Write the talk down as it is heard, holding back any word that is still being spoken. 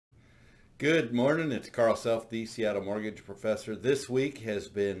Good morning. It's Carl.Self, the Seattle mortgage professor. This week has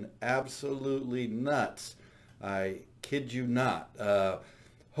been absolutely nuts. I kid you not.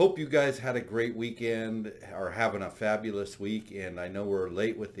 Hope you guys had a great weekend, are having a fabulous week. And I know we're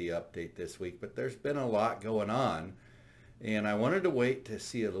late with the update this week, but there's been a lot going on. And I wanted to wait to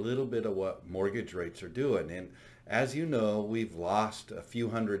see a little bit of what mortgage rates are doing. And as you know, we've lost a few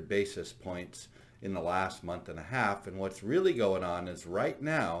hundred basis points in the last month and a half. And what's really going on is right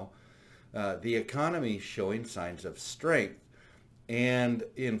now, the economy is showing signs of strength and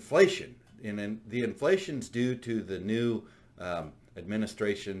inflation. And the inflation's due to the new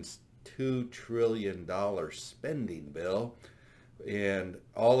administration's $2 trillion spending bill, and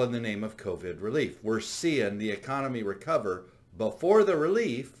all in the name of COVID relief. We're seeing the economy recover before the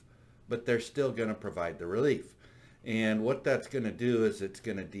relief, but they're still going to provide the relief. And what that's going to do is it's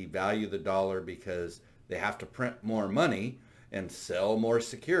going to devalue the dollar because they have to print more money and sell more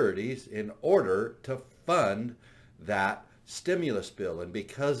securities in order to fund that stimulus bill. And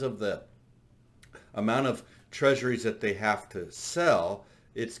because of the amount of treasuries that they have to sell,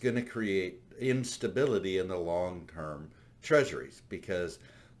 it's going to create instability in the long-term treasuries, because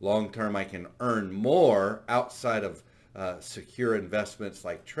long-term I can earn more outside of secure investments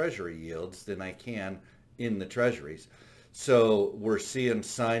like treasury yields than I can in the treasuries. So we're seeing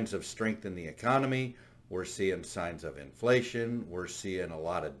signs of strength in the economy. We're seeing signs of inflation. We're seeing a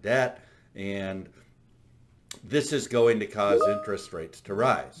lot of debt. And this is going to cause interest rates to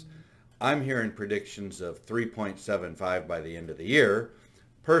rise. I'm hearing predictions of 3.75 by the end of the year.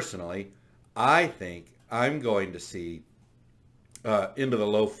 Personally, I think I'm going to see into the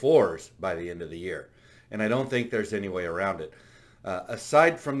low fours by the end of the year. And I don't think there's any way around it.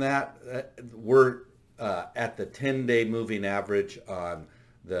 Aside from that, we're at the 10-day moving average on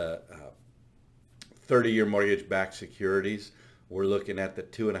the 30-year mortgage-backed securities. We're looking at the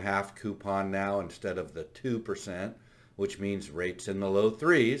 2.5 coupon now instead of the 2%, which means rates in the low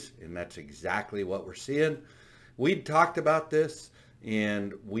threes, and that's exactly what we're seeing. We talked about this,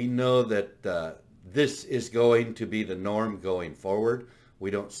 and we know that this is going to be the norm going forward.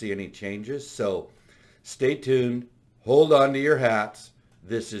 We don't see any changes, so stay tuned. Hold on to your hats.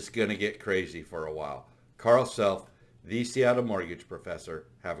 This is going to get crazy for a while. Carl.Self, the Seattle mortgage professor.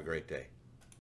 Have a great day.